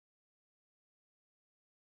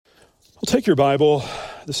Well, take your Bible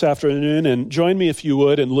this afternoon and join me, if you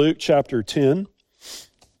would, in Luke chapter 10.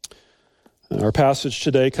 Our passage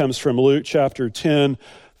today comes from Luke chapter 10,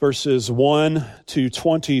 verses 1 to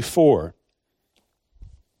 24.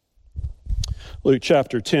 Luke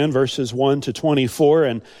chapter 10, verses 1 to 24.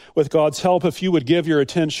 And with God's help, if you would give your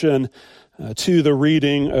attention to the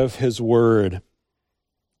reading of His Word.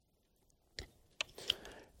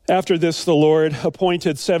 After this, the Lord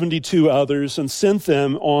appointed 72 others and sent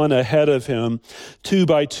them on ahead of Him, 2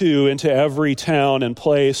 by 2, into every town and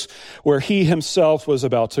place where He Himself was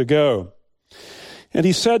about to go. And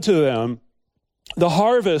He said to them, "The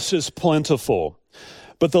harvest is plentiful,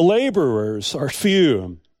 but the laborers are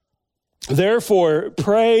few. Therefore,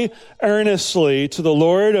 pray earnestly to the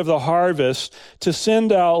Lord of the harvest to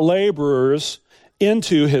send out laborers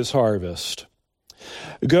into His harvest.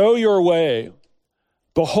 Go your way.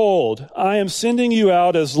 Behold, I am sending you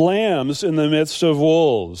out as lambs in the midst of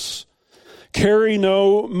wolves. Carry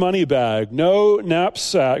no money bag, no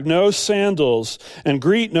knapsack, no sandals, and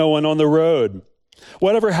greet no one on the road.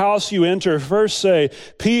 Whatever house you enter, first say,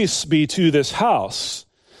 'Peace be to this house.'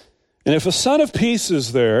 And if a son of peace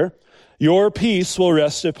is there, your peace will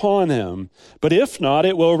rest upon him. But if not,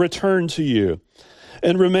 it will return to you.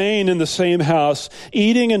 And remain in the same house,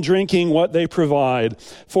 eating and drinking what they provide,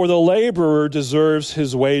 for the laborer deserves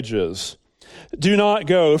his wages. Do not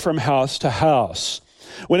go from house to house.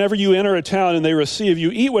 Whenever you enter a town and they receive you,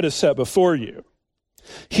 eat what is set before you.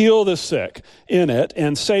 Heal the sick in it,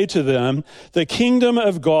 and say to them, 'The kingdom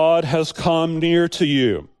of God has come near to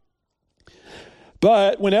you.'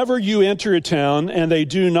 But whenever you enter a town and they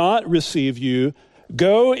do not receive you,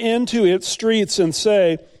 go into its streets and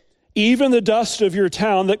say, 'Even the dust of your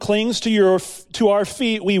town that clings to our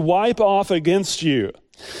feet we wipe off against you.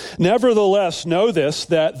 Nevertheless, know this,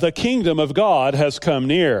 that the kingdom of God has come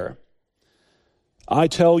near. I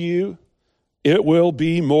tell you, it will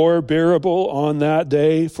be more bearable on that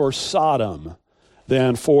day for Sodom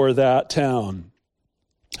than for that town.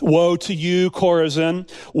 Woe to you, Chorazin!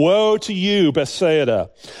 Woe to you,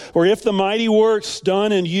 Bethsaida! For if the mighty works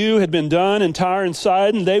done in you had been done in Tyre and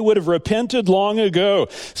Sidon, they would have repented long ago,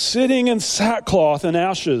 sitting in sackcloth and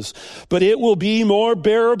ashes. But it will be more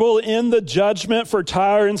bearable in the judgment for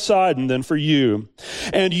Tyre and Sidon than for you.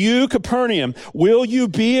 And you, Capernaum, will you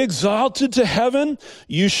be exalted to heaven?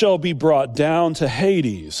 You shall be brought down to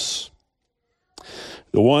Hades.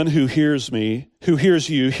 The one who hears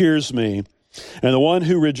you, hears me. And the one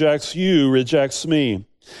who rejects you rejects me.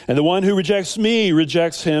 And the one who rejects me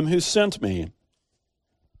rejects him who sent me."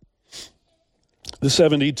 The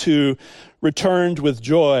 72 returned with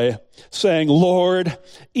joy, saying, "Lord,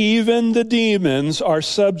 even the demons are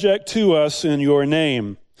subject to us in your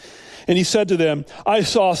name." And he said to them, "I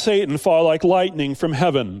saw Satan fall like lightning from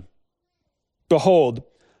heaven. Behold,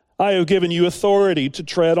 I have given you authority to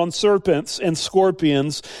tread on serpents and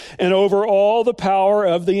scorpions and over all the power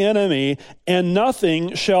of the enemy, and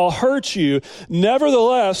nothing shall hurt you.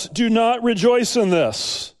 Nevertheless, do not rejoice in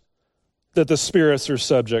this, that the spirits are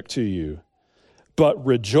subject to you, but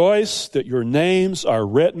rejoice that your names are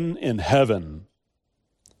written in heaven."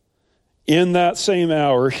 In that same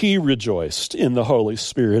hour, he rejoiced in the Holy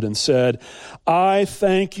Spirit and said, "I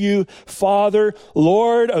thank you, Father,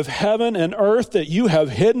 Lord of heaven and earth, that you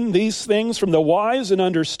have hidden these things from the wise and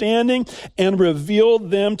understanding and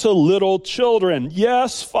revealed them to little children.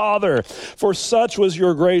 Yes, Father, for such was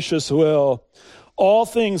your gracious will. All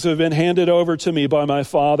things have been handed over to me by my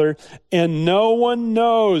Father, and no one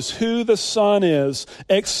knows who the Son is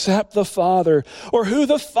except the Father, or who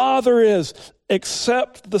the Father is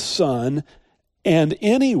except the Son, and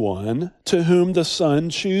anyone to whom the Son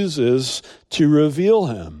chooses to reveal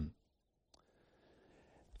him."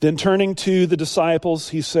 Then turning to the disciples,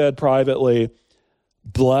 he said privately,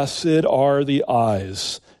 "Blessed are the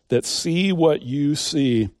eyes that see what you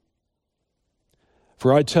see.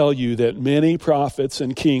 For I tell you that many prophets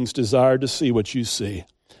and kings desired to see what you see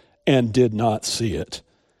and did not see it,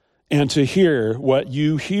 and to hear what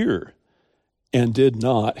you hear and did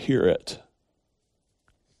not hear it."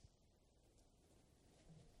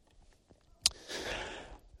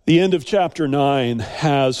 The end of chapter 9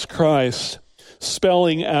 has Christ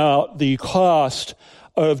spelling out the cost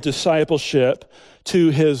of discipleship to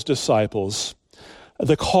his disciples,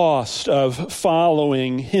 the cost of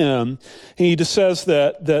following him. He says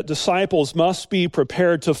that disciples must be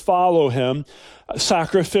prepared to follow him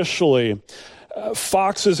sacrificially.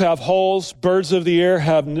 Foxes have holes, birds of the air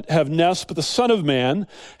have nests, but the Son of Man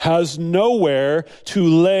has nowhere to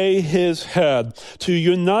lay his head. To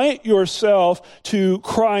unite yourself to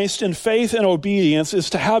Christ in faith and obedience is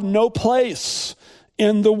to have no place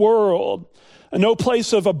in the world. no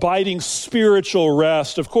place of abiding spiritual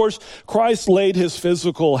rest. Of course, Christ laid his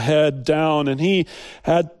physical head down, and he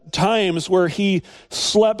had times where he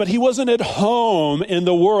slept, but he wasn't at home in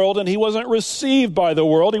the world, and he wasn't received by the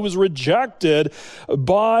world. He was rejected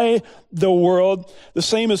by the world. The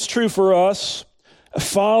same is true for us.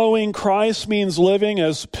 Following Christ means living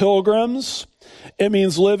as pilgrims. It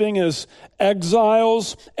means living as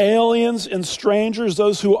exiles, aliens, and strangers,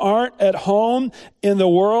 those who aren't at home in the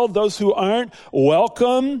world, those who aren't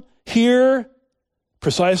welcome here,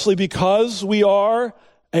 precisely because we are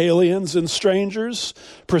aliens and strangers,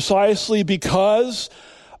 precisely because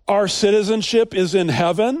our citizenship is in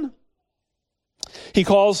heaven. He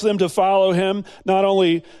calls them to follow him not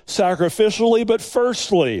only sacrificially, but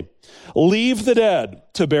firstly, leave the dead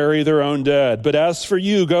to bury their own dead. But as for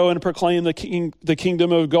you, go and proclaim the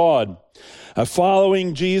kingdom of God.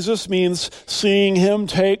 Following Jesus means seeing him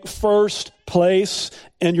take first place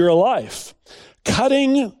in your life,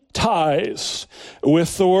 cutting ties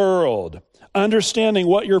with the world, understanding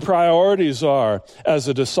what your priorities are as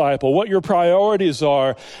a disciple, what your priorities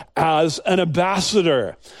are as an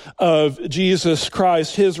ambassador of Jesus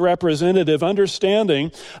Christ, his representative,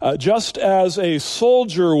 understanding, just as a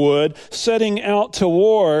soldier would, setting out to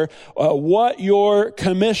war, what your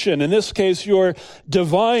commission, in this case, your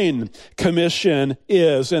divine commission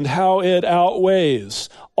is, and how it outweighs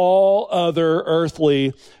all other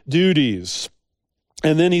earthly duties.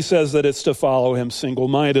 And then he says that it's to follow him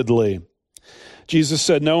single-mindedly. Jesus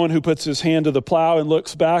said, no one who puts his hand to the plow and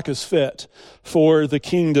looks back is fit for the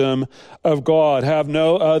kingdom of God. Have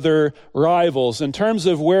no other rivals. In terms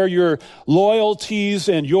of where your loyalties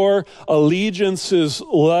and your allegiances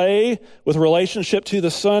lay with relationship to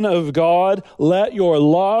the Son of God, let your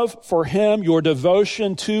love for him, your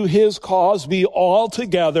devotion to his cause be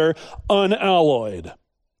altogether unalloyed.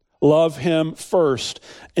 Love him first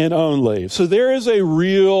and only. So there is a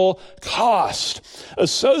real cost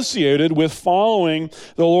associated with following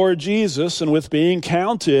the Lord Jesus and with being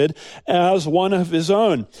counted as one of his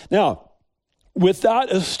own. Now, with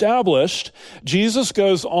that established, Jesus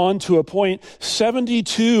goes on to appoint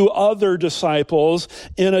 72 other disciples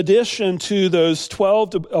in addition to those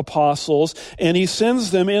 12 apostles, and he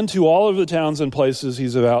sends them into all of the towns and places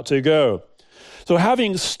he's about to go. So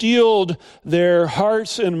having steeled their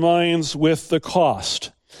hearts and minds with the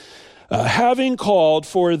cost, having called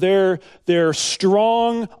for their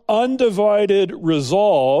strong, undivided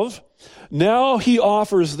resolve, now he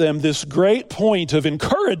offers them this great point of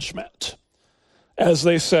encouragement as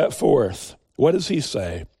they set forth. What does he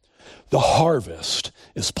say? The harvest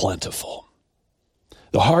is plentiful.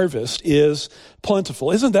 The harvest is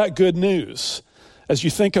plentiful. Isn't that good news? As you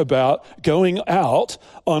think about going out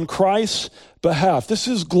on Christ's behalf. This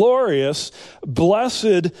is glorious,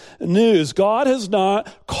 blessed news. God has not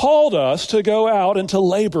called us to go out and to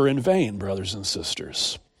labor in vain, brothers and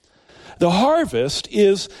sisters. The harvest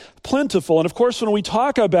is plentiful. And of course, when we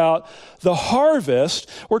talk about the harvest,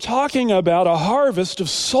 we're talking about a harvest of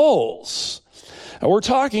souls. And we're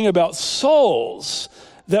talking about souls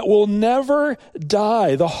that will never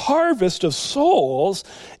die. The harvest of souls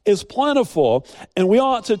is plentiful, and we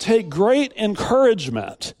ought to take great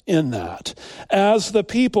encouragement in that. As the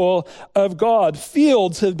people of God,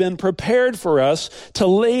 fields have been prepared for us to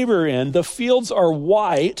labor in. The fields are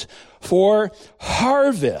white for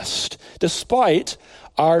harvest, despite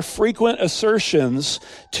our frequent assertions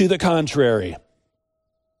to the contrary.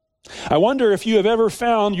 I wonder if you have ever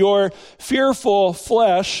found your fearful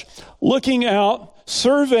flesh looking out,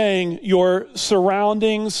 surveying your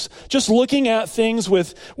surroundings, just looking at things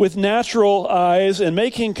with natural eyes and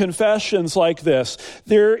making confessions like this.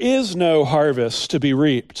 There is no harvest to be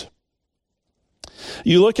reaped.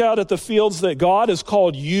 You look out at the fields that God has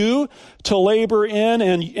called you to labor in,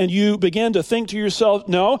 and you begin to think to yourself,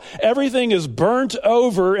 no, everything is burnt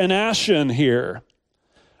over and ashen here.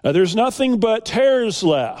 There's nothing but tares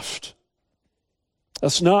left.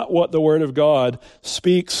 That's not what the Word of God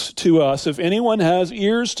speaks to us. If anyone has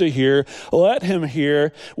ears to hear, let him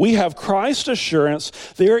hear. We have Christ's assurance.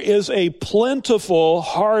 There is a plentiful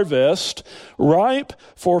harvest ripe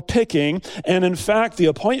for picking. And in fact, the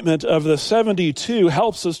appointment of the 72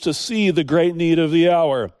 helps us to see the great need of the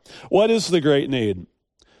hour. What is the great need?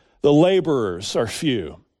 The laborers are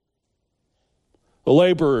few. The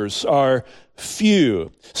laborers are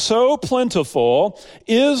few. So plentiful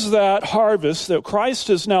is that harvest that Christ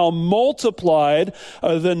has now multiplied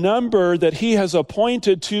the number that he has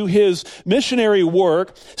appointed to his missionary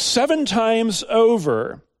work 7 times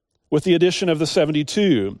over with the addition of the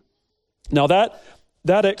 72. Now that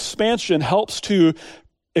expansion helps to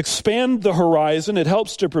expand the horizon. It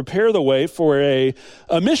helps to prepare the way for a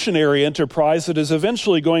missionary enterprise that is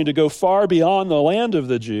eventually going to go far beyond the land of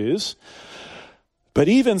the Jews. But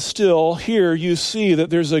even still, here you see that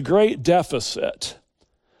there's a great deficit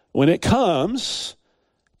when it comes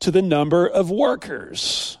to the number of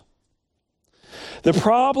workers. The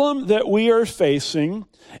problem that we are facing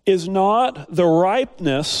is not the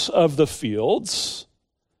ripeness of the fields,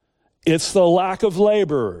 it's the lack of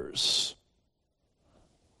laborers.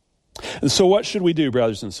 And so what should we do,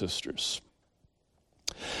 brothers and sisters?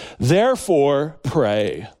 Therefore,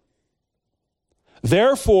 pray.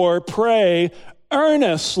 Therefore, pray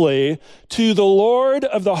earnestly to the Lord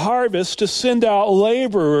of the harvest to send out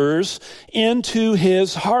laborers into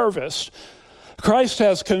his harvest. Christ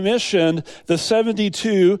has commissioned the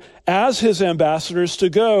 72 as his ambassadors to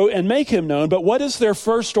go and make him known. But what is their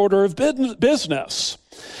first order of business?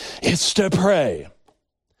 It's to pray.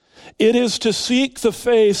 It is to seek the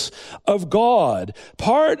face of God.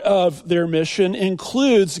 Part of their mission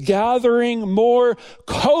includes gathering more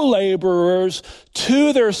co-laborers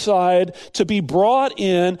to their side to be brought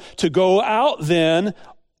in to go out then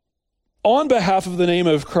on behalf of the name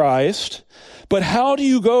of Christ. But how do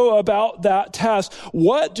you go about that task?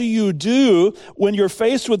 What do you do when you're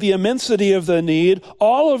faced with the immensity of the need,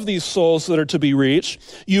 all of these souls that are to be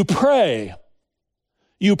reached? You pray.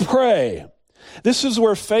 You pray. This is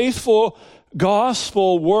where faithful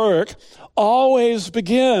gospel work always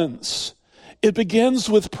begins. It begins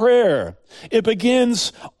with prayer. It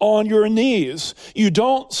begins on your knees. You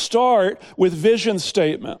don't start with vision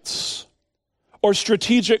statements or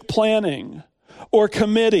strategic planning or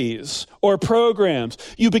committees or programs.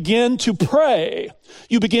 You begin to pray.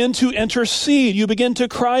 You begin to intercede. You begin to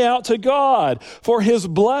cry out to God for his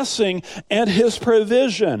blessing and his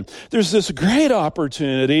provision. There's this great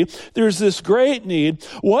opportunity. There's this great need.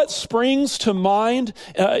 What springs to mind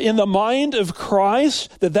in the mind of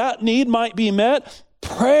Christ that need might be met?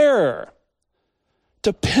 Prayer.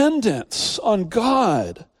 Dependence on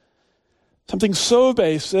God. Something so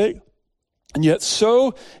basic and yet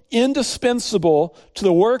so indispensable to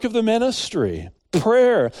the work of the ministry.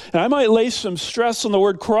 Prayer. And I might lay some stress on the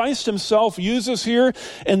word Christ himself uses here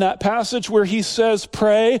in that passage where he says,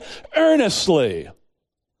 pray earnestly.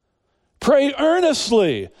 Pray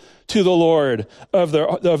earnestly to the Lord of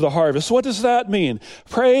the harvest. What does that mean?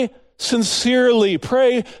 Pray sincerely,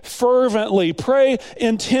 pray fervently, pray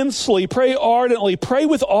intensely, pray ardently, pray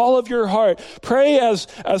with all of your heart. Pray as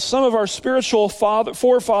some of our spiritual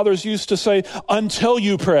forefathers used to say, until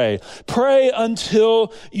you pray. Pray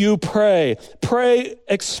until you pray. Pray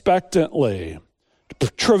expectantly.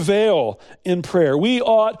 Travail in prayer. We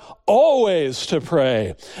ought always to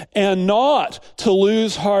pray and not to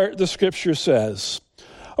lose heart, the scripture says.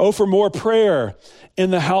 Oh, for more prayer in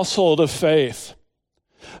the household of faith.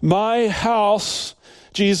 My house,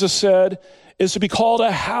 Jesus said, is to be called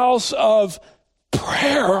a house of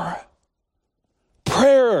prayer.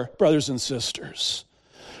 Prayer, brothers and sisters.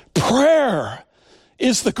 Prayer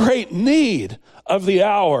is the great need of the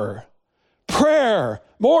hour. Prayer,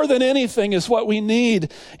 more than anything, is what we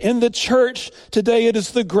need in the church today. It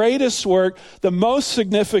is the greatest work, the most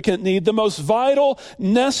significant need, the most vital,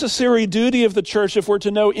 necessary duty of the church if we're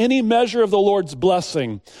to know any measure of the Lord's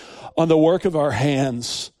blessing on the work of our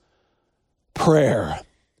hands. Prayer.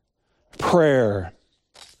 Prayer.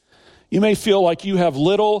 You may feel like you have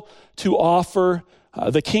little to offer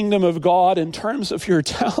the kingdom of God in terms of your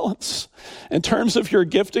talents, in terms of your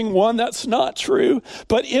gifting. One, that's not true.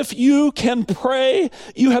 But if you can pray,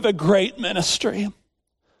 you have a great ministry.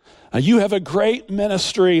 You have a great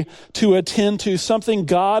ministry to attend to, something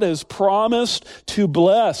God has promised to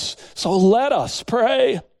bless. So let us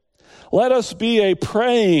pray. Let us be a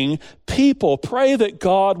praying people. Pray that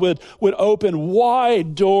God would open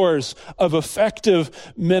wide doors of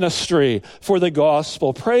effective ministry for the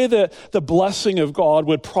gospel. Pray that the blessing of God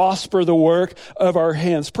would prosper the work of our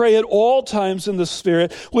hands. Pray at all times in the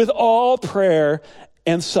Spirit with all prayer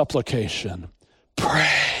and supplication.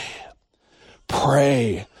 Pray.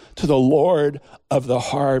 Pray to the Lord of the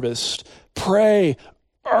harvest. Pray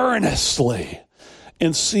earnestly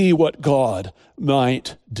and see what God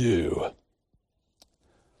might do.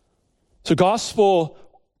 So gospel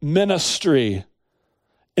ministry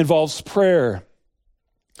involves prayer.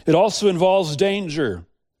 It also involves danger.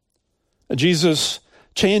 Jesus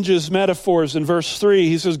changes metaphors in verse 3.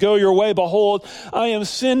 He says, go your way, behold, I am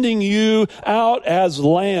sending you out as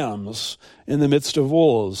lambs in the midst of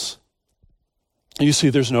wolves. You see,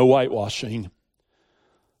 there's no whitewashing.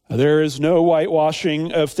 There is no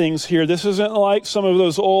whitewashing of things here. This isn't like some of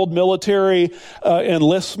those old military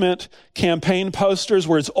enlistment campaign posters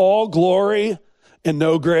where it's all glory and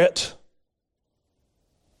no grit.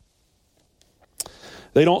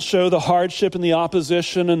 They don't show the hardship and the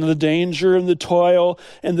opposition and the danger and the toil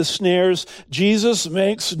and the snares. Jesus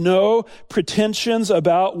makes no pretensions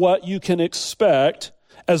about what you can expect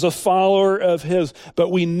as a follower of his.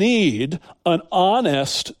 But we need an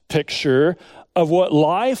honest picture of what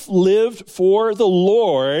life lived for the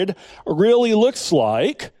Lord really looks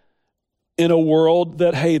like in a world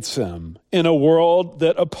that hates him, in a world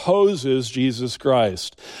that opposes Jesus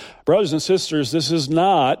Christ. Brothers and sisters, this is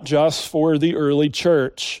not just for the early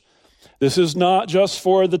church. This is not just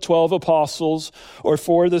for the 12 apostles or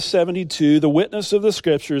for the 72. The witness of the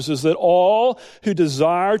scriptures is that all who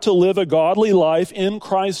desire to live a godly life in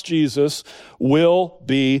Christ Jesus will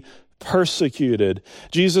be persecuted.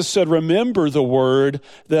 Jesus said, "Remember the word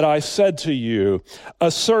that I said to you, a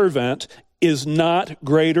servant is not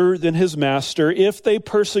greater than his master. If they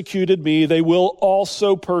persecuted me, they will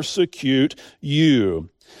also persecute you."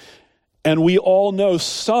 And we all know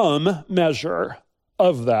some measure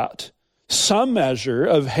of that, some measure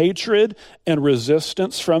of hatred and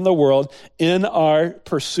resistance from the world in our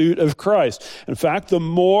pursuit of Christ. In fact, the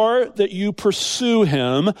more that you pursue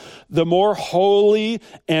him, the more holy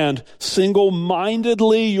and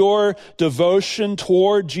single-mindedly your devotion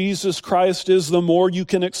toward Jesus Christ is, the more you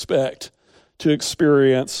can expect to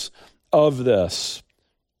experience of this.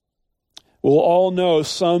 We'll all know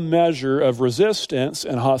some measure of resistance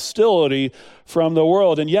and hostility from the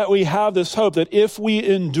world. And yet we have this hope that if we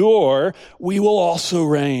endure, we will also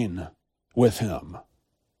reign with him.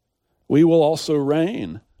 We will also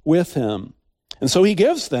reign with him. And so he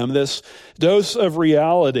gives them this dose of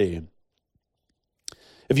reality.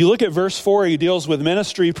 If you look at verse 4, he deals with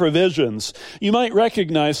ministry provisions. You might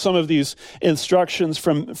recognize some of these instructions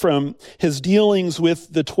from his dealings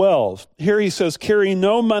with the 12. Here he says, "Carry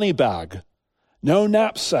no money bag, no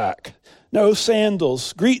knapsack, no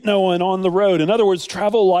sandals, greet no one on the road." In other words,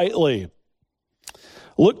 travel lightly.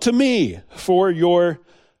 Look to me for your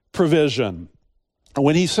provision.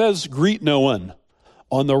 When he says greet no one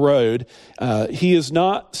on the road, he is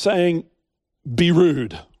not saying be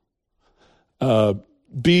rude,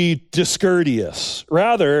 be discourteous.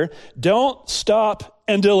 Rather, don't stop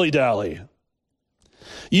and dilly-dally.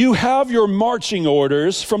 You have your marching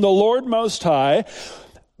orders from the Lord Most High.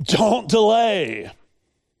 Don't delay.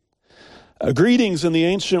 Greetings in the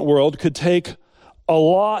ancient world could take a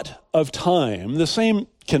lot of time. The same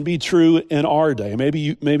can be true in our day.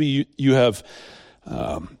 Maybe you have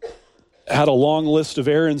had a long list of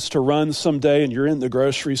errands to run someday, and you're in the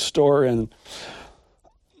grocery store and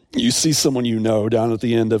you see someone you know down at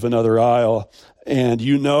the end of another aisle, and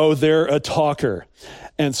you know they're a talker.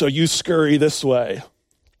 And so you scurry this way.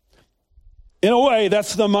 In a way,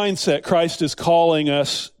 that's the mindset Christ is calling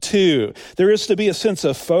us to. There is to be a sense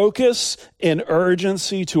of focus and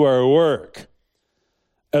urgency to our work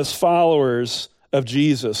as followers of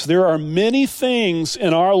Jesus. There are many things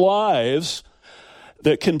in our lives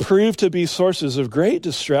that can prove to be sources of great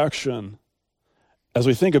distraction as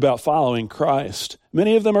we think about following Christ.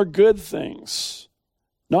 Many of them are good things,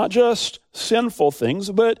 not just sinful things,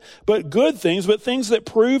 but good things, but things that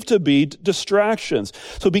prove to be distractions.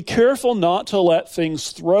 So be careful not to let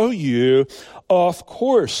things throw you off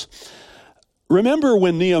course. Remember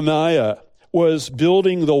when Nehemiah was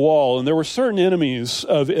building the wall, and there were certain enemies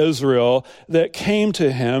of Israel that came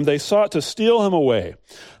to him. They sought to steal him away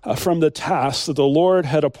from the task that the Lord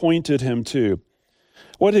had appointed him to.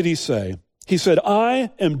 What did he say? He said, "I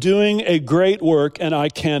am doing a great work and I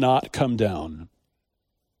cannot come down."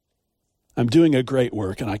 I'm doing a great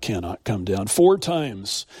work and I cannot come down. 4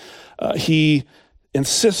 times he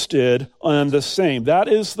insisted on the same. That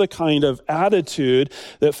is the kind of attitude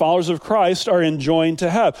that followers of Christ are enjoined to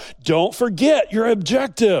have. Don't forget your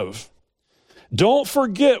objective. Don't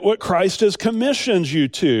forget what Christ has commissioned you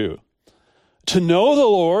to know the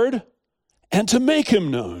Lord and to make him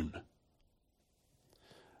known.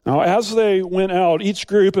 Now, as they went out, each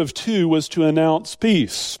group of 2 was to announce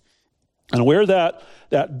peace. And where that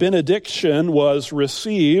benediction was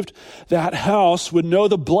received, that house would know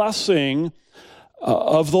the blessing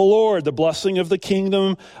of the Lord, the blessing of the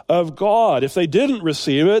kingdom of God. If they didn't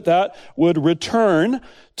receive it, that would return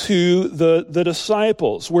to the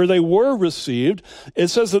disciples. Where they were received, it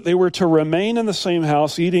says that they were to remain in the same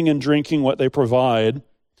house, eating and drinking what they provide,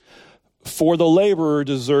 for the laborer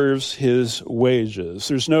deserves his wages.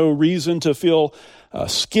 There's no reason to feel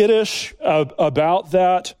skittish about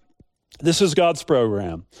that. This is God's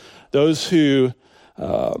program. Those who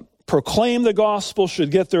proclaim the gospel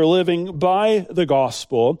should get their living by the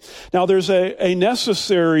gospel. Now, there's a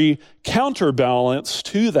necessary counterbalance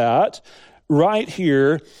to that right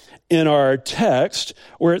here in our text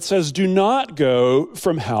where it says, do not go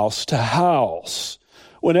from house to house.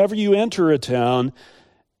 Whenever you enter a town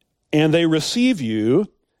and they receive you,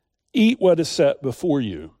 eat what is set before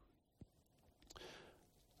you.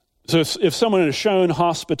 So if someone has shown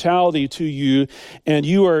hospitality to you and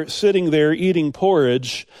you are sitting there eating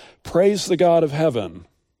porridge, praise the God of heaven.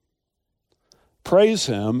 Praise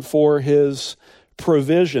him for his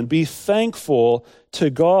provision. Be thankful to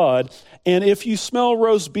God. And if you smell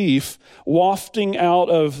roast beef wafting out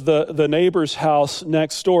of the neighbor's house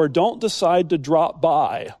next door, don't decide to drop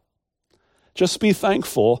by. Just be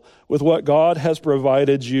thankful with what God has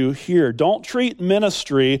provided you here. Don't treat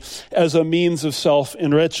ministry as a means of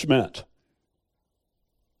self-enrichment.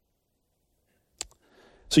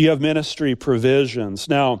 So you have ministry provisions.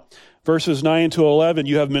 Now, verses 9 to 11,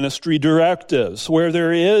 you have ministry directives, where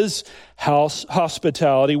there is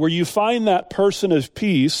hospitality, where you find that person of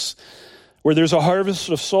peace, where there's a harvest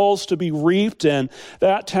of souls to be reaped, and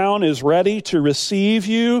that town is ready to receive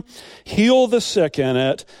you. Heal the sick in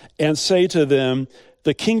it, and say to them,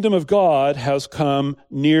 the kingdom of God has come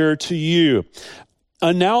near to you.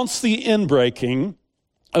 Announce the inbreaking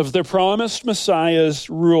of the promised Messiah's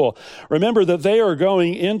rule. Remember that they are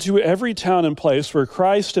going into every town and place where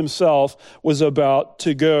Christ himself was about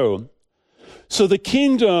to go. So the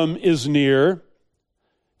kingdom is near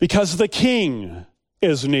because the king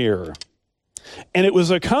is near. And it was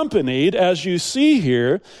accompanied, as you see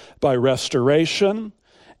here, by restoration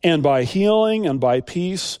and by healing and by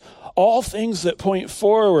peace, all things that point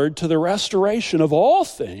forward to the restoration of all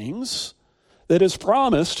things that is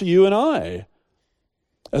promised to you and I,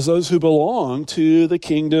 as those who belong to the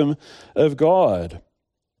kingdom of God.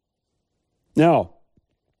 Now,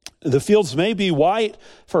 the fields may be white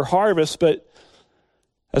for harvest, but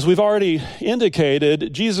as we've already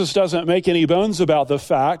indicated, Jesus doesn't make any bones about the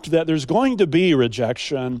fact that there's going to be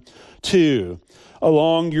rejection too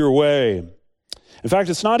along your way. In fact,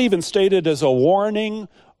 it's not even stated as a warning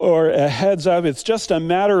or a heads up. It's just a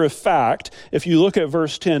matter of fact. If you look at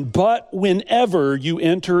verse 10, but whenever you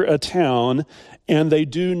enter a town and they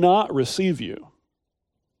do not receive you.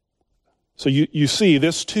 So you see,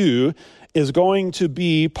 this too is going to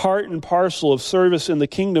be part and parcel of service in the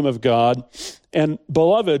kingdom of God. And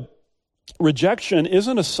beloved, rejection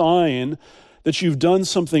isn't a sign that you've done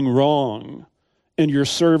something wrong in your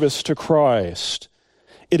service to Christ.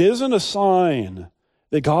 It isn't a sign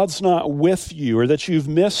that God's not with you or that you've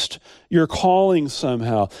missed your calling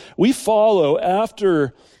somehow. We follow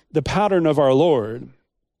after the pattern of our Lord,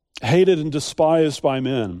 hated and despised by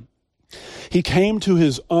men. He came to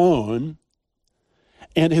his own,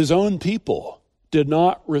 and his own people did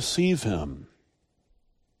not receive him.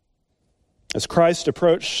 As Christ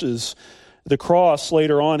approaches the cross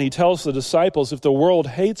later on, he tells the disciples, if the world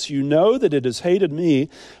hates you, know that it has hated me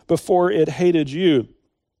before it hated you.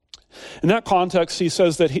 In that context, he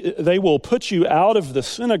says that they will put you out of the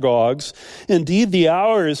synagogues. Indeed, the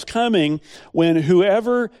hour is coming when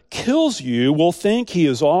whoever kills you will think he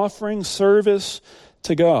is offering service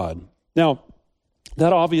to God. Now,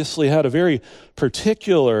 that obviously had a very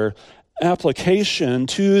particular application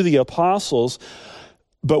to the apostles,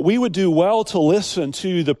 but we would do well to listen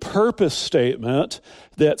to the purpose statement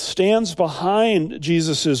that stands behind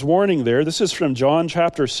Jesus' warning there. This is from John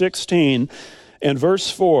chapter 16 and verse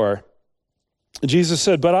 4. Jesus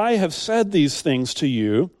said, but I have said these things to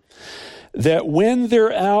you, that when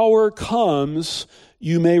their hour comes,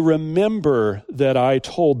 you may remember that I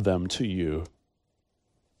told them to you.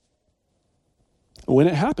 When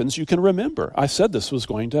it happens, you can remember. I said this was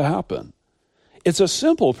going to happen. It's a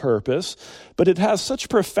simple purpose, but it has such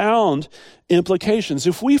profound implications.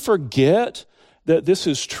 If we forget that this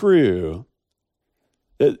is true,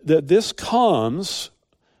 that this comes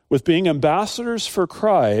with being ambassadors for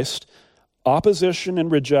Christ, opposition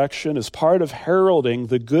and rejection is part of heralding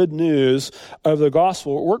the good news of the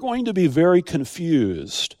gospel, we're going to be very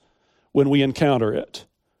confused when we encounter it.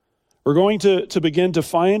 We're going to begin to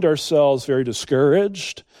find ourselves very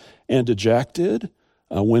discouraged and dejected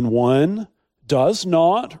when one does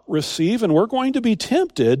not receive, and we're going to be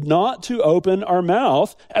tempted not to open our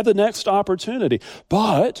mouth at the next opportunity.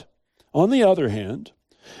 But, on the other hand,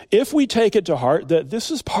 if we take it to heart that this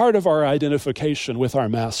is part of our identification with our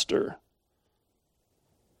Master,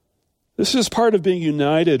 this is part of being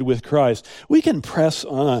united with Christ, we can press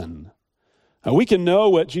on. We can know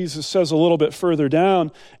what Jesus says a little bit further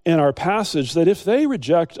down in our passage, that if they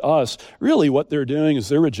reject us, really what they're doing is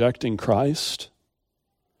they're rejecting Christ.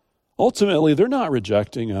 Ultimately, they're not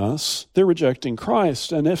rejecting us, they're rejecting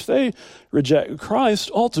Christ. And if they reject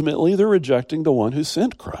Christ, ultimately they're rejecting the one who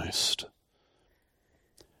sent Christ.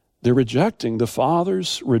 They're rejecting the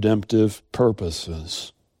Father's redemptive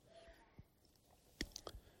purposes.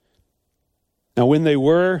 Now, when they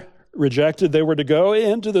were rejected, they were to go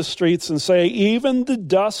into the streets and say, even the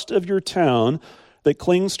dust of your town that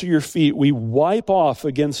clings to your feet, we wipe off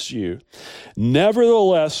against you.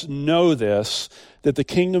 Nevertheless, know this, that the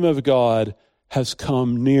kingdom of God has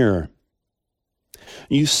come near.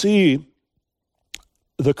 You see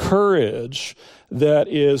the courage that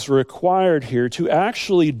is required here to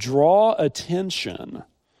actually draw attention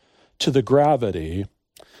to the gravity,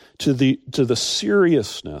 to the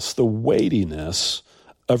seriousness, the weightiness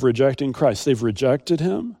of rejecting Christ. They've rejected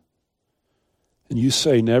him, and you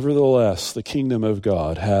say, nevertheless, the kingdom of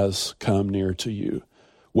God has come near to you.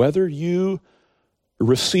 Whether you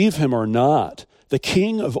receive him or not, the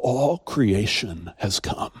King of all creation has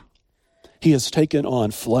come. He has taken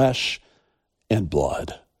on flesh and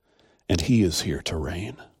blood, and he is here to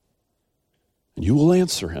reign. And you will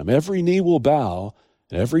answer him. Every knee will bow,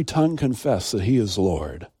 and every tongue confess that he is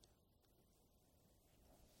Lord.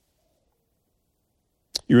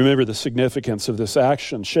 You remember the significance of this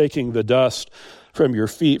action, shaking the dust from your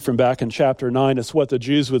feet from back in chapter 9. It's what the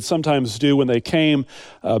Jews would sometimes do when they came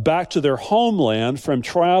back to their homeland from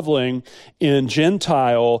traveling in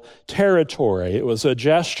Gentile territory. It was a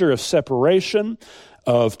gesture of separation,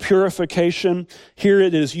 of purification. Here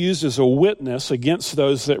it is used as a witness against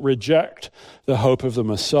those that reject the hope of the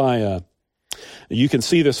Messiah. You can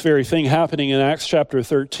see this very thing happening in Acts chapter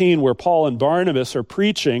 13, where Paul and Barnabas are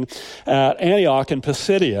preaching at Antioch in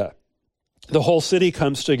Pisidia. The whole city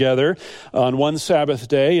comes together on one Sabbath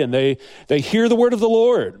day, and they hear the word of the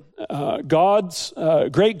Lord. God's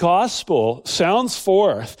great gospel sounds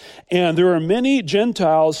forth, and there are many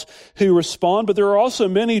Gentiles who respond, but there are also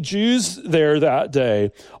many Jews there that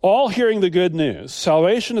day, all hearing the good news.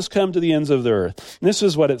 Salvation has come to the ends of the earth. And this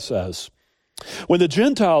is what it says. When the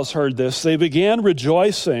Gentiles heard this, they began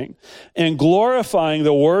rejoicing and glorifying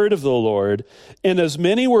the word of the Lord, and as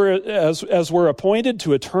many as were appointed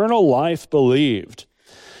to eternal life believed.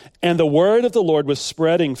 And the word of the Lord was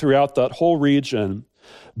spreading throughout that whole region.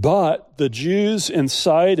 But the Jews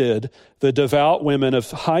incited the devout women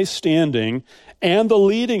of high standing and the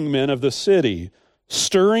leading men of the city,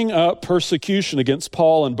 stirring up persecution against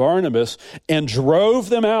Paul and Barnabas, and drove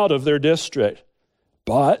them out of their district.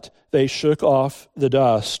 But they shook off the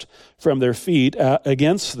dust from their feet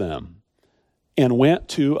against them and went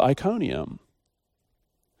to Iconium.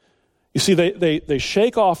 You see, they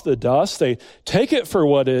shake off the dust, they take it for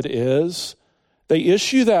what it is, they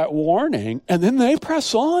issue that warning, and then they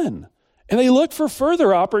press on. And they look for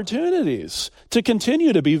further opportunities to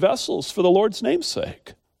continue to be vessels for the Lord's name's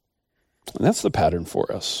sake. And that's the pattern for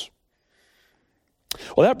us.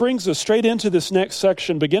 Well, that brings us straight into this next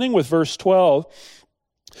section, beginning with verse 12.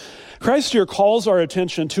 Christ here calls our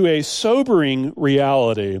attention to a sobering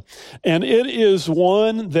reality, and it is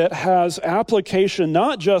one that has application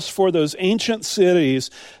not just for those ancient cities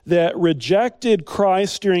that rejected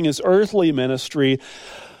Christ during his earthly ministry,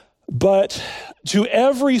 but to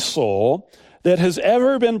every soul that has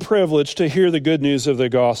ever been privileged to hear the good news of the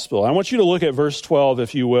gospel. I want you to look at verse 12,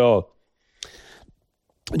 if you will.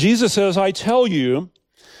 Jesus says, I tell you,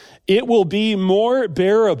 it will be more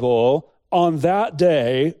bearable on that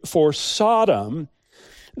day for Sodom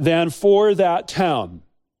than for that town.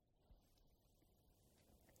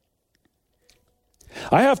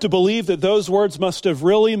 I have to believe that those words must have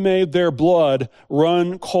really made their blood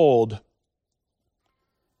run cold.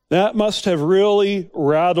 That must have really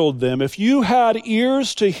rattled them. If you had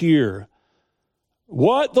ears to hear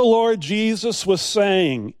what the Lord Jesus was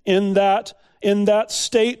saying in that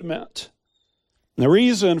statement. The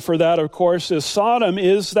reason for that, of course, is Sodom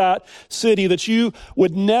is that city that you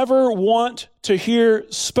would never want to hear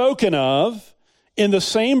spoken of in the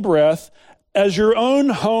same breath as your own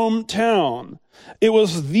hometown. It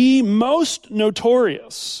was the most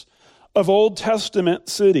notorious of Old Testament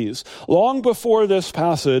cities. Long before this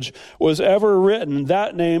passage was ever written,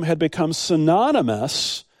 that name had become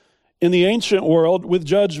synonymous in the ancient world with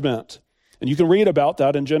judgment. And you can read about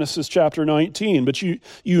that in Genesis chapter 19, but you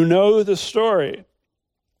know the story.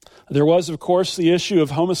 There was, of course, the issue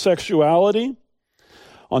of homosexuality.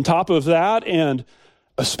 On top of that, and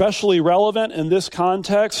especially relevant in this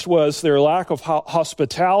context, was their lack of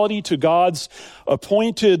hospitality to God's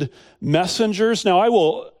appointed messengers. Now, I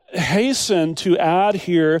will hasten to add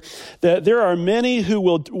here that there are many who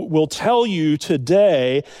will tell you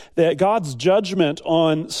today that God's judgment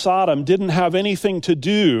on Sodom didn't have anything to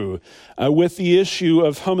do with the issue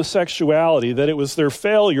of homosexuality, that it was their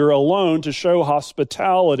failure alone to show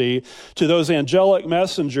hospitality to those angelic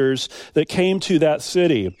messengers that came to that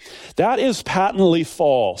city. That is patently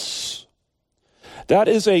false. That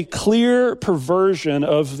is a clear perversion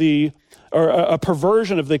of the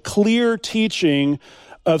clear teaching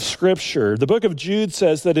of Scripture. The book of Jude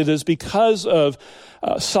says that it is because of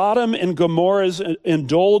Sodom and Gomorrah's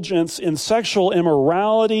indulgence in sexual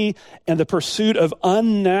immorality and the pursuit of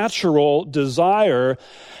unnatural desire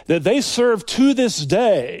that they serve to this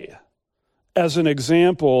day as an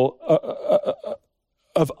example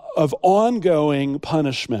of ongoing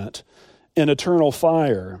punishment in eternal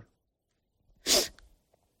fire.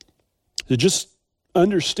 To just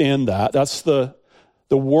understand that. That's the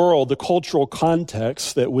world, the cultural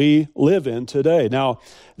context that we live in today. Now,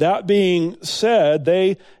 that being said,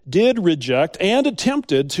 they did reject and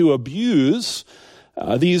attempted to abuse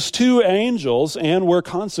these two angels and were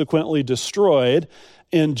consequently destroyed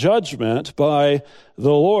in judgment by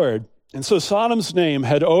the Lord. And so Sodom's name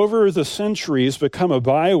had over the centuries become a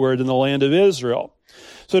byword in the land of Israel.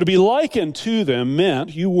 So to be likened to them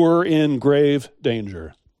meant you were in grave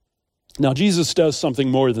danger. Now, Jesus does something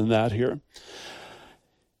more than that here.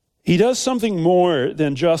 He does something more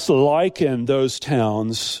than just liken those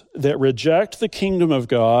towns that reject the kingdom of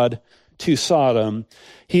God to Sodom.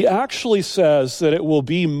 He actually says that it will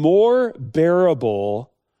be more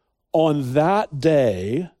bearable on that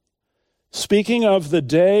day, speaking of the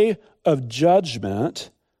day of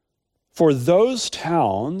judgment, for those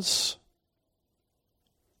towns,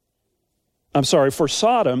 for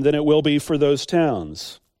Sodom than it will be for those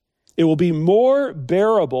towns. It will be more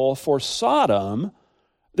bearable for Sodom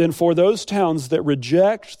than for those towns that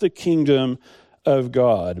reject the kingdom of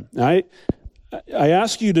God. I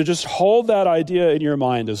ask you to just hold that idea in your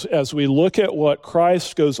mind as we look at what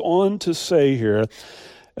Christ goes on to say here.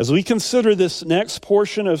 As we consider this next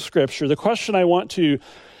portion of Scripture, the question I want to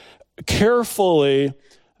carefully,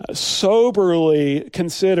 soberly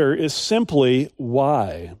consider is simply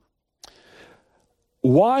why.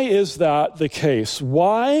 Why is that the case?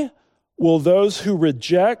 Why will those who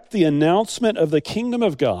reject the announcement of the kingdom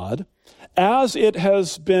of God, as it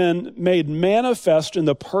has been made manifest in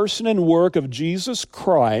the person and work of Jesus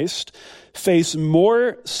Christ, face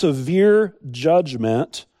more severe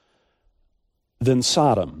judgment than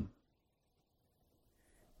Sodom?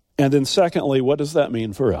 And then secondly, what does that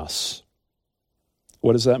mean for us?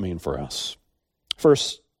 What does that mean for us?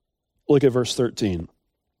 First, look at verse 13.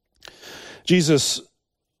 Jesus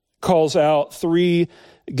calls out three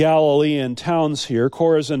Galilean towns here,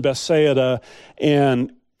 Chorazin, Bethsaida,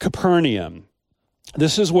 and Capernaum.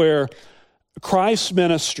 This is where Christ's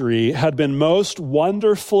ministry had been most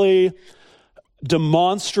wonderfully,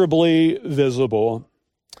 demonstrably visible.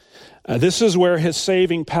 This is where his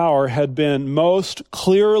saving power had been most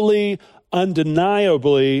clearly,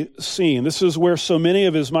 undeniably seen. This is where so many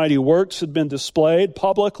of his mighty works had been displayed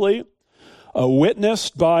publicly,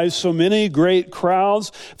 witnessed by so many great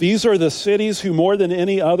crowds. These are the cities who more than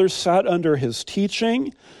any other sat under his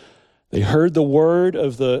teaching. They heard the word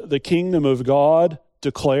of the kingdom of God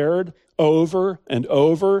declared over and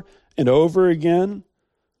over and over again.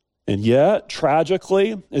 And yet,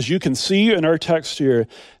 tragically, as you can see in our text here,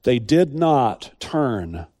 they did not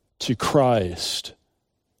turn to Christ.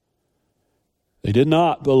 They did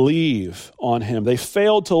not believe on him. They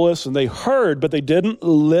failed to listen. They heard, but they didn't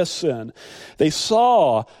listen. They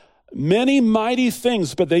saw many mighty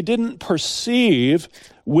things, but they didn't perceive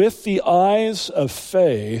with the eyes of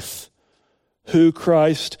faith who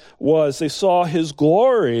Christ was. They saw his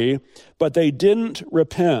glory, but they didn't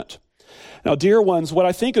repent. Now, dear ones, what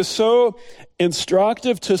I think is so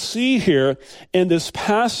instructive to see here in this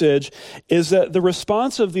passage is that the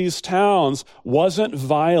response of these towns wasn't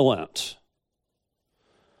violent.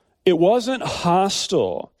 It wasn't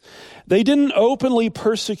hostile. They didn't openly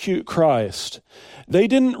persecute Christ. They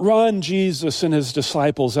didn't run Jesus and his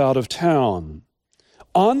disciples out of town.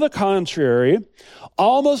 On the contrary,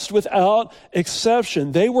 almost without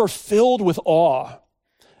exception, they were filled with awe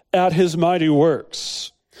at his mighty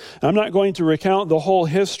works. I'm not going to recount the whole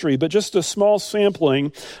history, but just a small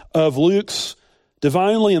sampling of Luke's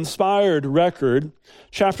divinely inspired record.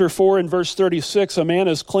 Chapter 4 and verse 36, a man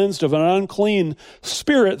is cleansed of an unclean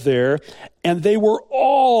spirit there, and they were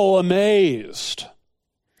all amazed.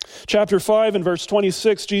 Chapter 5 and verse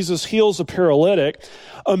 26, Jesus heals a paralytic.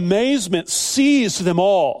 Amazement seized them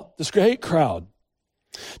all, this great crowd.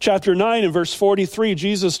 Chapter 9 and verse 43,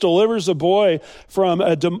 Jesus delivers a boy from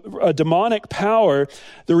a demonic power.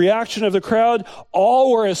 The reaction of the crowd,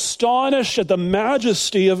 all were astonished at the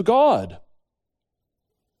majesty of God.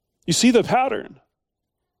 You see the pattern.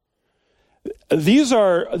 These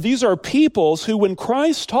are peoples who, when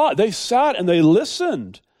Christ taught, they sat and they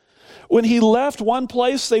listened. When he left one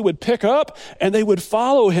place, they would pick up and they would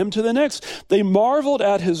follow him to the next. They marveled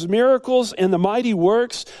at his miracles and the mighty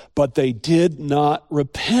works, but they did not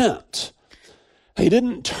repent. They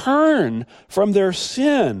didn't turn from their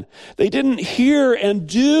sin. They didn't hear and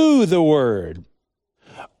do the word.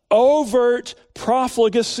 Overt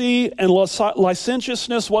profligacy and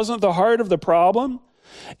licentiousness wasn't the heart of the problem.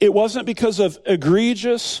 It wasn't because of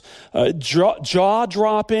egregious,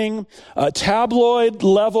 jaw-dropping,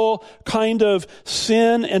 tabloid-level kind of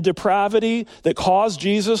sin and depravity that caused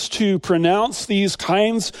Jesus to pronounce these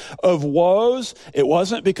kinds of woes. It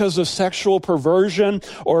wasn't because of sexual perversion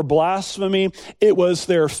or blasphemy. It was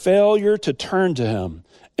their failure to turn to him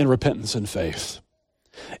in repentance and faith.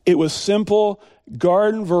 It was simple,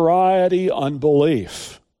 garden variety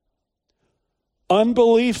unbelief.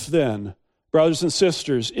 Unbelief, then, brothers and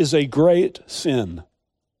sisters, is a great sin.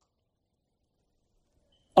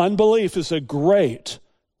 Unbelief is a great,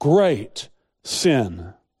 great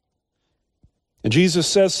sin. And Jesus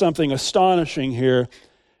says something astonishing here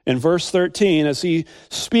in verse 13 as he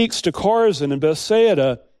speaks to Chorazin and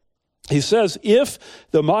Bethsaida. He says, if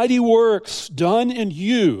the mighty works done in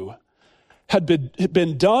you had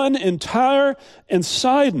been done in Tyre and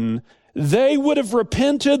Sidon, they would have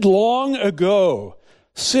repented long ago,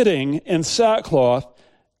 sitting in sackcloth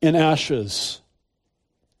and ashes.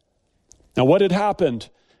 Now, what had happened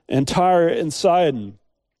in Tyre and Sidon?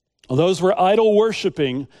 Well, those were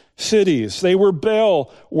idol-worshiping cities. They were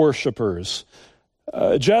Baal worshipers.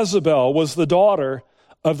 Jezebel was the daughter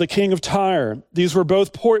of the king of Tyre. These were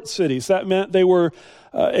both port cities. That meant they were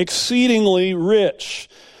exceedingly rich.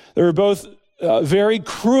 They were both very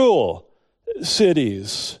cruel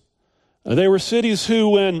cities. They were cities who,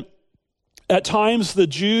 when at times the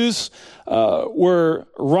Jews were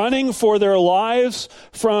running for their lives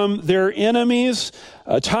from their enemies,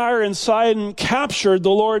 Tyre and Sidon captured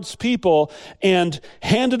the Lord's people and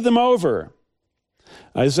handed them over.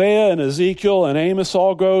 Isaiah and Ezekiel and Amos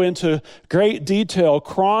all go into great detail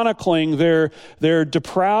chronicling their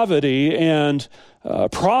depravity and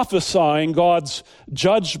prophesying God's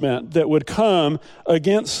judgment that would come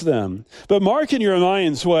against them. But mark in your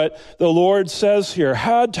minds what the Lord says here.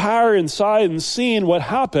 Had Tyre and Sidon seen what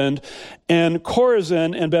happened in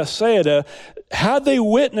Chorazin and Bethsaida, had they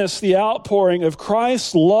witnessed the outpouring of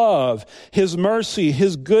Christ's love, his mercy,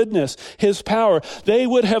 his goodness, his power, they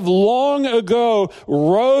would have long ago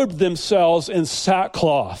robed themselves in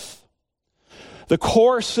sackcloth, the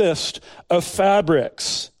coarsest of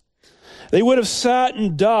fabrics. They would have sat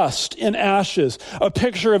in dust, in ashes, a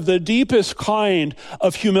picture of the deepest kind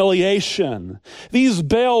of humiliation. These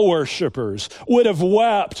Baal worshipers would have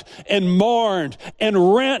wept and mourned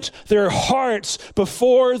and rent their hearts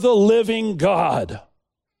before the living God.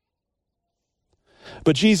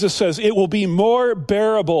 But Jesus says it will be more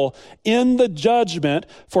bearable in the judgment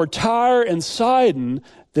for Tyre and Sidon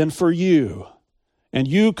than for you. And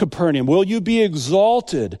you, Capernaum, will you be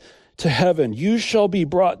exalted to heaven? You shall be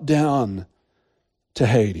brought down to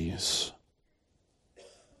Hades.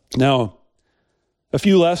 Now, a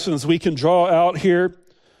few lessons we can draw out here.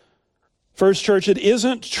 First, church, it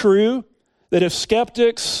isn't true that if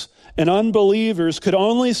skeptics and unbelievers could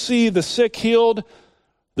only see the sick healed,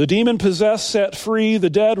 the demon-possessed set free, the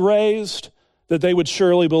dead raised, that they would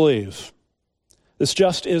surely believe. This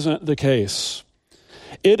just isn't the case.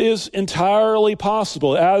 It is entirely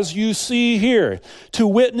possible, as you see here, to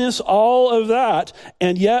witness all of that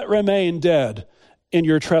and yet remain dead in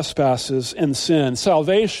your trespasses and sin.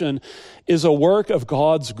 Salvation is a work of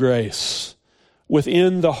God's grace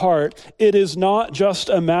within the heart. It is not just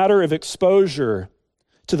a matter of exposure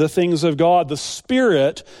to the things of God. The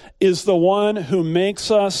Spirit is the one who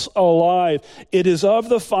makes us alive. It is of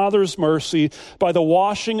the Father's mercy by the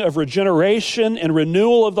washing of regeneration and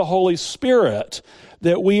renewal of the Holy Spirit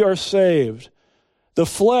that we are saved. The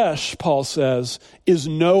flesh, Paul says, is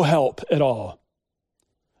no help at all.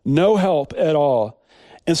 No help at all.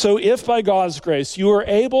 And so if by God's grace you are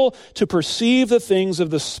able to perceive the things of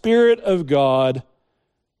the Spirit of God,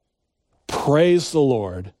 praise the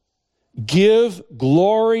Lord. Give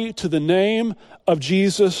glory to the name of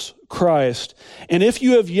Jesus Christ. And if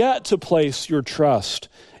you have yet to place your trust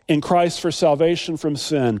in Christ for salvation from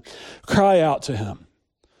sin, cry out to him.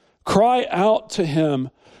 Cry out to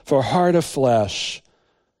him for heart of flesh.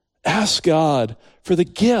 Ask God for the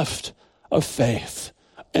gift of faith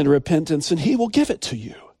and repentance, and he will give it to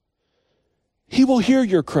you. He will hear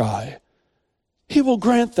your cry. He will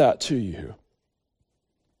grant that to you.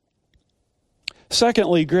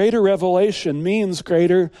 Secondly, greater revelation means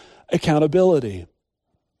greater accountability.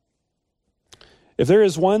 If there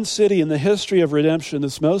is one city in the history of redemption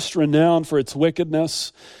that's most renowned for its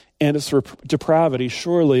wickedness and its depravity,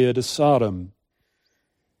 surely it is Sodom.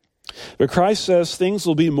 But Christ says things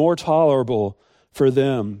will be more tolerable for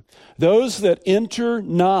them. Those that enter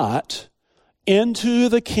not into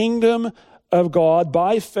the kingdom of God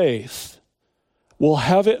by faith will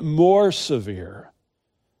have it more severe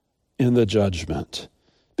in the judgment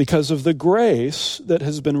because of the grace that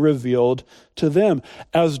has been revealed to them.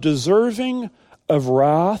 As deserving of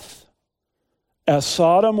wrath as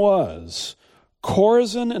Sodom was,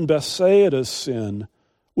 Chorazin and Bethsaida's sin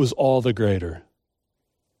was all the greater.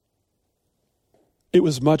 It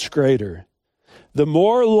was much greater. The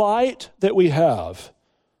more light that we have,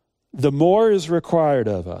 the more is required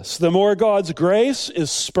of us. The more God's grace is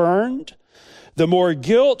spurned, the more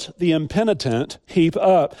guilt the impenitent heap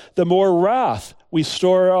up, the more wrath we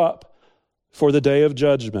store up for the day of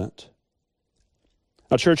judgment.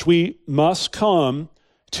 Now, church, we must come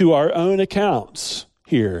to our own accounts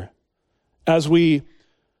here as we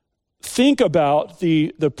think about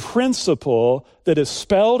the principle that is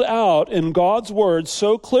spelled out in God's word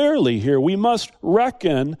so clearly here. We must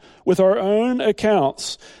reckon with our own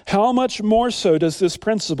accounts. How much more so does this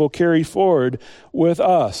principle carry forward with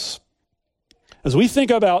us? As we think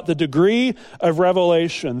about the degree of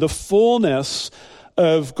revelation, the fullness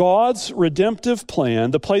of God's redemptive plan,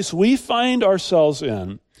 the place we find ourselves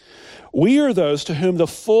in, we are those to whom the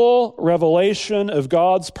full revelation of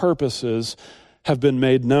God's purposes have been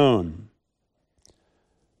made known.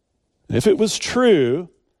 If it was true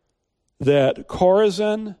that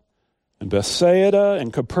Chorazin and Bethsaida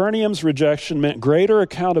and Capernaum's rejection meant greater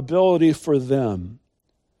accountability for them,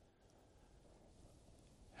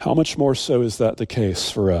 how much more so is that the case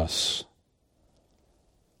for us?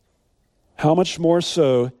 How much more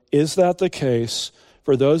so is that the case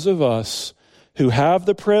for those of us who have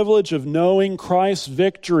the privilege of knowing Christ's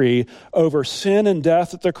victory over sin and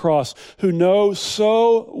death at the cross, who know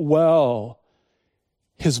so well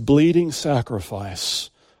his bleeding sacrifice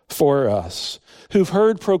for us, who've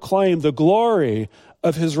heard proclaim the glory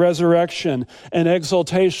of his resurrection and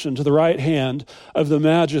exaltation to the right hand of the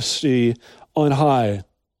majesty on high?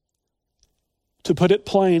 To put it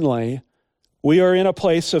plainly, we are in a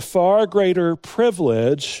place of far greater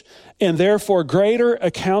privilege and therefore greater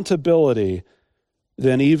accountability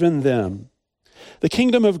than even them. The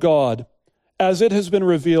kingdom of God, as it has been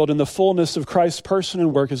revealed in the fullness of Christ's person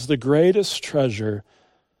and work, is the greatest treasure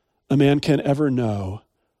a man can ever know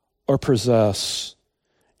or possess.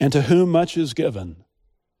 And to whom much is given,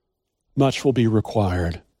 much will be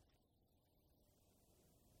required.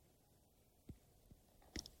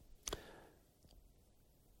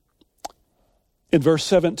 In verse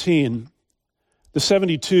 17, the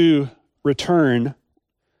 72 return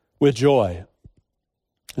with joy.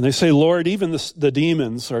 And they say, Lord, even the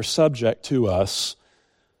demons are subject to us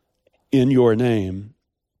in your name.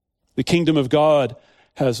 The kingdom of God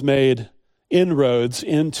has made inroads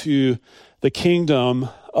into the kingdom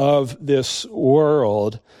of this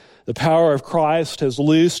world. The power of Christ has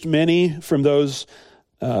loosed many from those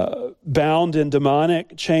bound in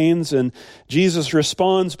demonic chains, and Jesus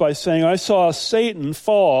responds by saying, I saw Satan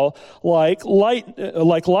fall like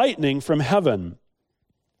lightning from heaven.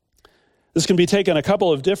 This can be taken a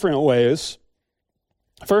couple of different ways.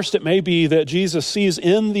 First, it may be that Jesus sees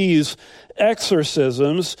in these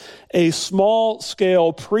exorcisms a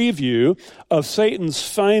small-scale preview of Satan's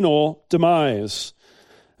final demise.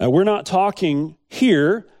 We're not talking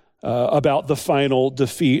here about the final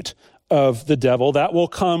defeat of the devil. That will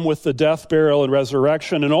come with the death, burial, and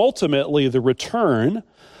resurrection, and ultimately the return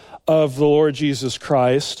of the Lord Jesus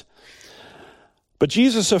Christ. But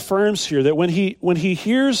Jesus affirms here that when he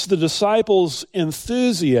hears the disciples'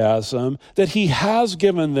 enthusiasm, that he has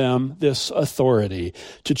given them this authority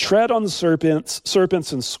to tread on the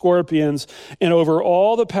serpents and scorpions and over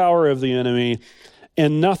all the power of the enemy,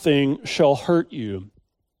 and nothing shall hurt you.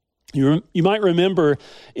 You might remember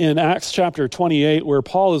in Acts chapter 28 where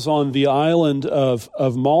Paul is on the island of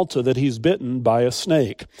Malta that he's bitten by a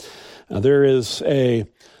snake. Now, there is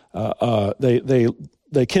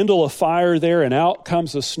they kindle a fire there, and out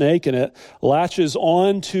comes a snake, and it latches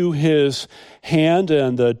onto his hand,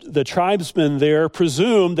 and the tribesmen there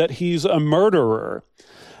presume that he's a murderer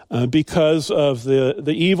because of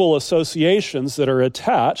the evil associations that are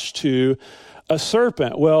attached to a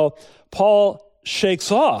serpent. Well, Paul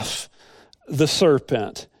shakes off the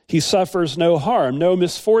serpent. He suffers no harm, no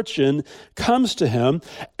misfortune comes to him,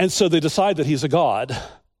 and so they decide that he's a god.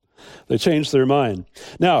 They change their mind.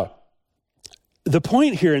 Now, the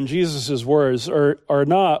point here in Jesus' words are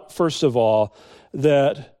not, first of all,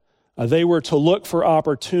 that they were to look for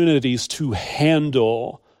opportunities to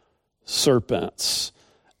handle serpents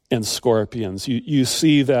and scorpions. You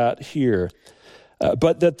see that here.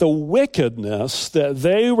 But that the wickedness that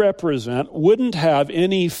they represent wouldn't have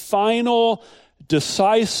any final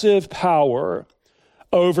decisive power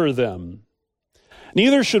over them.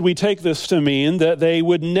 Neither should we take this to mean that they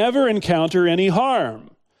would never encounter any harm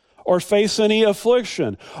or face any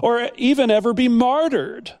affliction or even ever be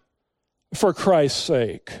martyred for Christ's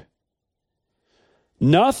sake.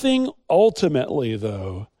 Nothing ultimately,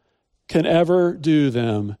 though, can ever do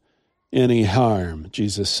them any harm,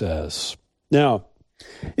 Jesus says. Now,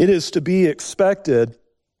 it is to be expected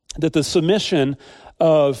that the submission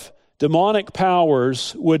of demonic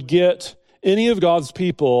powers would get any of God's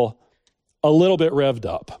people a little bit revved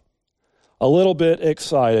up, a little bit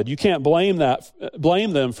excited. You can't blame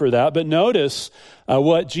them for that, but notice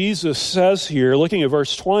what Jesus says here, looking at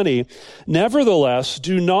verse 20. Nevertheless,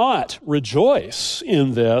 do not rejoice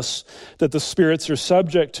in this, that the spirits are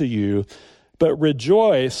subject to you, but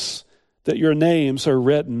rejoice that your names are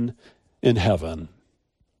written in heaven.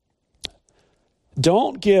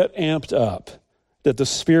 Don't get amped up that the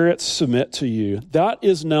spirits submit to you. That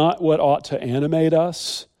is not what ought to animate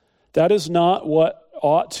us. That is not what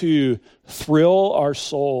ought to thrill our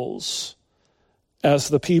souls as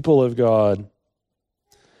the people of God.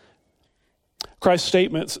 Christ's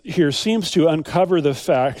statement here seems to uncover the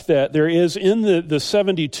fact that there is in the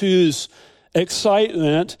 72's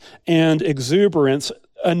excitement and exuberance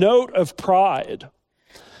a note of pride.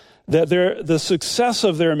 That the success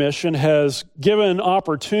of their mission has given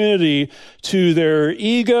opportunity to their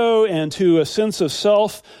ego and to a sense of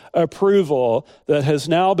self-approval that has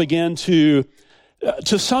now begun to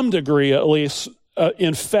some degree at least,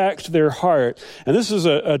 infect their heart. And this is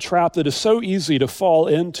a trap that is so easy to fall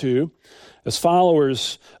into as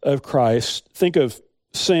followers of Christ. Think of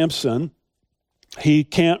Samson. He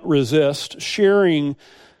can't resist sharing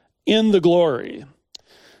in the glory,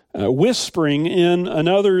 whispering in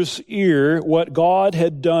another's ear what God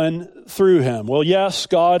had done through him. Well, yes,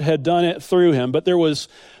 God had done it through him, but there was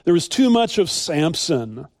too much of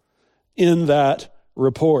Samson in that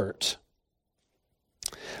report.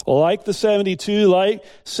 Well, like the 72, like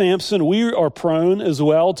Samson, we are prone as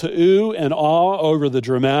well to ooh and awe over the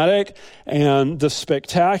dramatic and the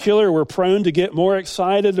spectacular. We're prone to get more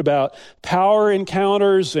excited about power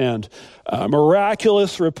encounters and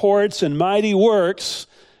miraculous reports and mighty works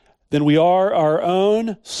than we are our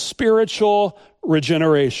own spiritual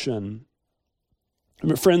regeneration.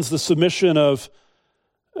 Friends, the submission of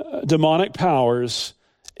demonic powers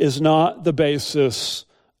is not the basis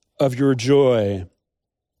of your joy.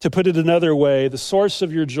 To put it another way, the source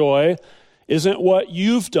of your joy isn't what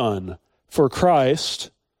you've done for Christ,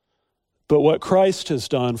 but what Christ has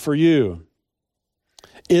done for you.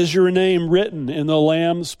 Is your name written in the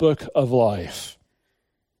Lamb's book of life?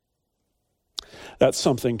 That's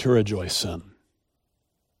something to rejoice in.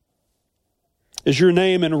 Is your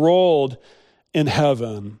name enrolled in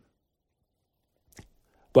heaven?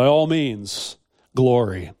 By all means,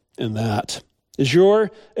 glory in that. Is your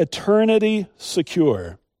eternity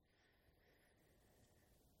secure?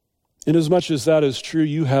 Inasmuch as that is true,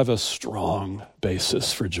 you have a strong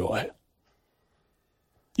basis for joy.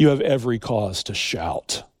 You have every cause to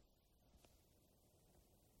shout.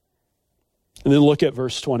 And then look at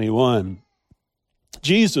verse 21.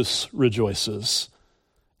 Jesus rejoices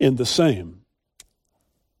in the same.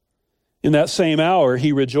 In that same hour,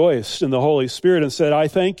 he rejoiced in the Holy Spirit and said, I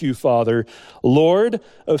thank you, Father, Lord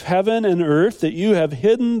of heaven and earth, that you have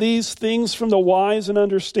hidden these things from the wise and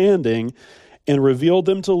understanding and revealed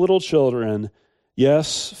them to little children.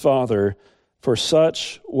 Yes, Father, for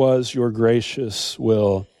such was your gracious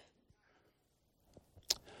will.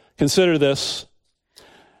 Consider this.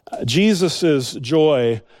 Jesus'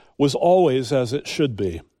 joy was always as it should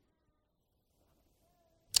be.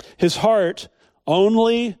 His heart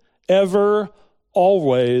only, ever,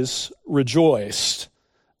 always rejoiced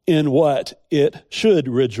in what it should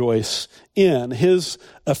rejoice in. His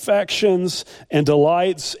affections and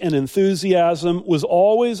delights and enthusiasm was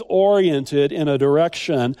always oriented in a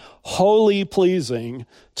direction wholly pleasing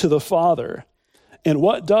to the Father. And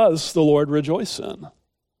what does the Lord rejoice in?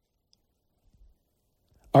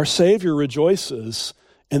 Our Savior rejoices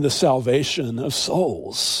in the salvation of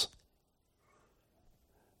souls.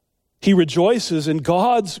 He rejoices in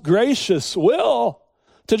God's gracious will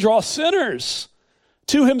to draw sinners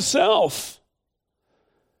to himself.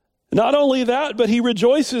 Not only that, but he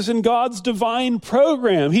rejoices in God's divine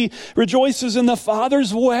program. He rejoices in the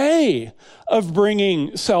Father's way of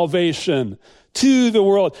bringing salvation to the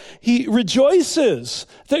world. He rejoices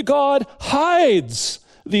that God hides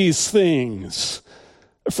these things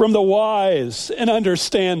from the wise and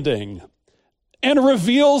understanding and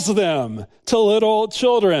reveals them to little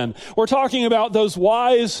children. We're talking about those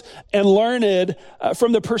wise and learned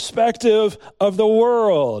from the perspective of the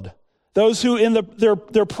world. Those who in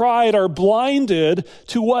their pride are blinded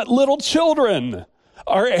to what little children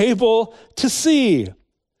are able to see.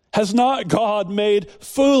 Has not God made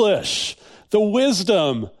foolish the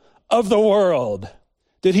wisdom of the world?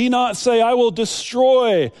 Did he not say, I will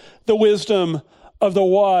destroy the wisdom of the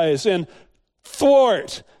wise and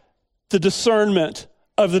thwart the discernment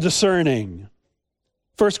of the discerning?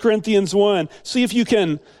 1 Corinthians 1. See if you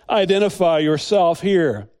can identify yourself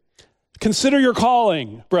here. Consider your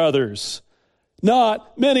calling, brothers.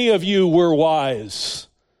 Not many of you were wise,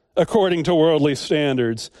 according to worldly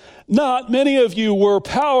standards. Not many of you were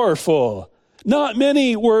powerful. Not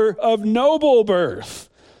many were of noble birth.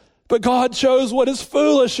 But God chose what is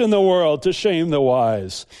foolish in the world to shame the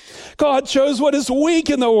wise. God chose what is weak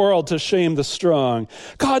in the world to shame the strong.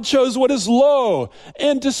 God chose what is low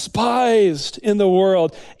and despised in the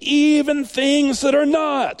world, even things that are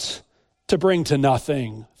not, to bring to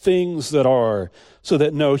nothing things that are, so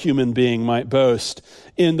that no human being might boast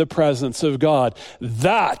in the presence of God.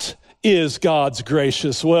 That is God's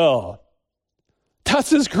gracious will. That's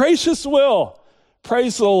his gracious will.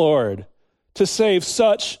 Praise the Lord, to save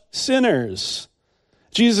such sinners.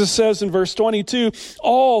 Jesus says in verse 22,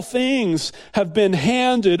 all things have been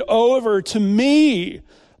handed over to me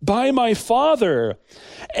by my Father,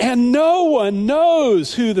 and no one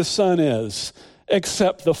knows who the Son is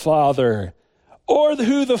except the Father, or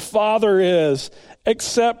who the Father is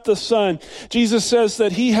except the Son. Jesus says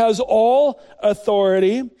that he has all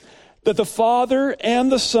authority, that the Father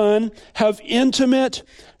and the Son have intimate,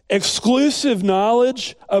 exclusive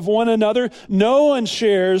knowledge of one another. No one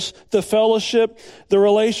shares the fellowship, the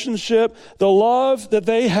relationship, the love that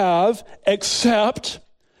they have except,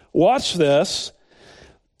 watch this,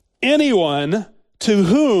 anyone to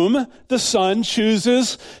whom the Son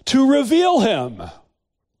chooses to reveal him.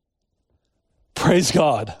 Praise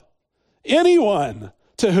God. Anyone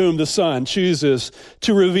to whom the Son chooses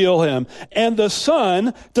to reveal him. And the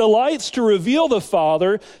Son delights to reveal the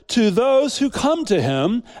Father to those who come to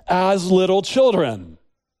him as little children,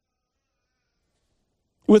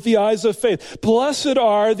 with the eyes of faith. Blessed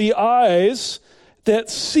are the eyes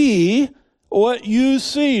that see what you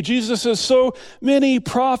see. Jesus says so many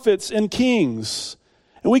prophets and kings,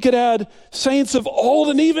 and we could add saints of old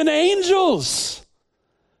and even angels,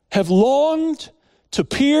 have longed to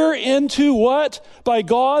peer into what, by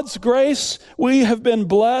God's grace, we have been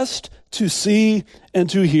blessed to see and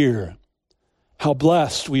to hear. How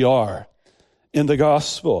blessed we are in the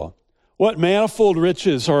gospel. What manifold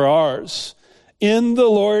riches are ours in the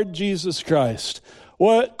Lord Jesus Christ.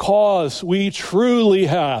 What cause we truly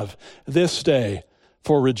have this day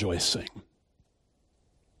for rejoicing.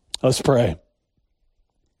 Let's pray.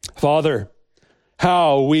 Father,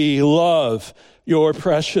 how we love your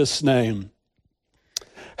precious name.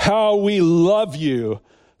 How we love you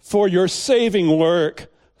for your saving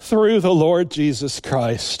work through the Lord Jesus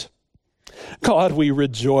Christ. God, we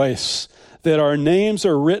rejoice that our names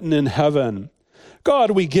are written in heaven.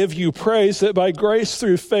 God, we give you praise that by grace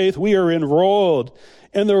through faith we are enrolled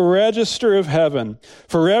in the register of heaven,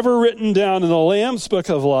 forever written down in the Lamb's book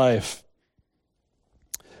of life.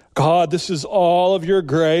 God, this is all of your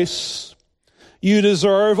grace. You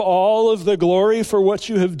deserve all of the glory for what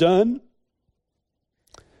you have done.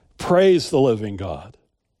 Praise the living God.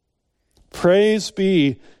 Praise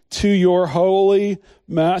be to your holy,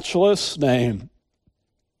 matchless name.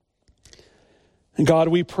 And God,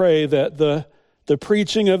 we pray that the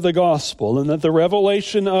preaching of the gospel and that the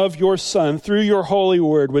revelation of your Son through your holy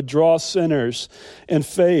word would draw sinners in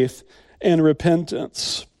faith and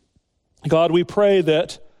repentance. God, we pray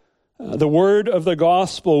that the word of the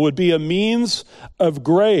gospel would be a means of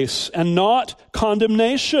grace and not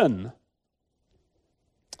condemnation.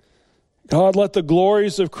 God, let the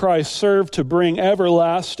glories of Christ serve to bring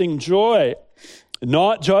everlasting joy,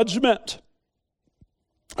 not judgment,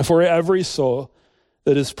 for every soul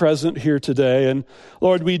that is present here today. And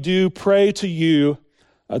Lord, we do pray to you,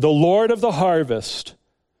 the Lord of the harvest,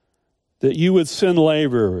 that you would send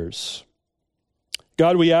laborers.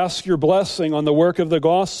 God, we ask your blessing on the work of the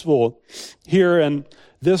gospel here in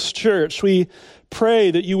this church. We pray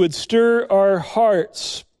that you would stir our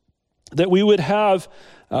hearts, that we would have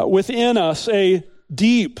within us a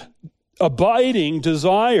deep abiding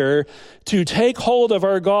desire to take hold of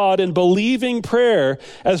our God in believing prayer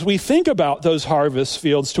as we think about those harvest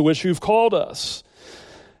fields to which you've called us.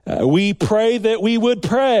 We pray that we would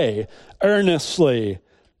pray earnestly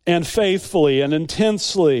and faithfully and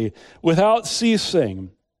intensely without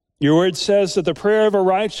ceasing. Your word says that the prayer of a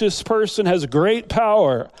righteous person has great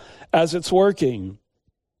power as it's working.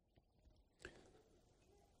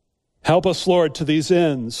 Help us, Lord, to these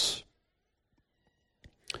ends.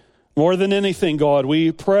 More than anything, God,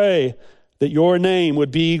 we pray that your name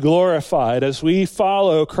would be glorified as we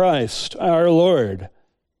follow Christ, our Lord,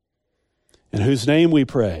 in whose name we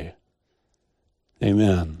pray.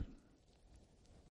 Amen.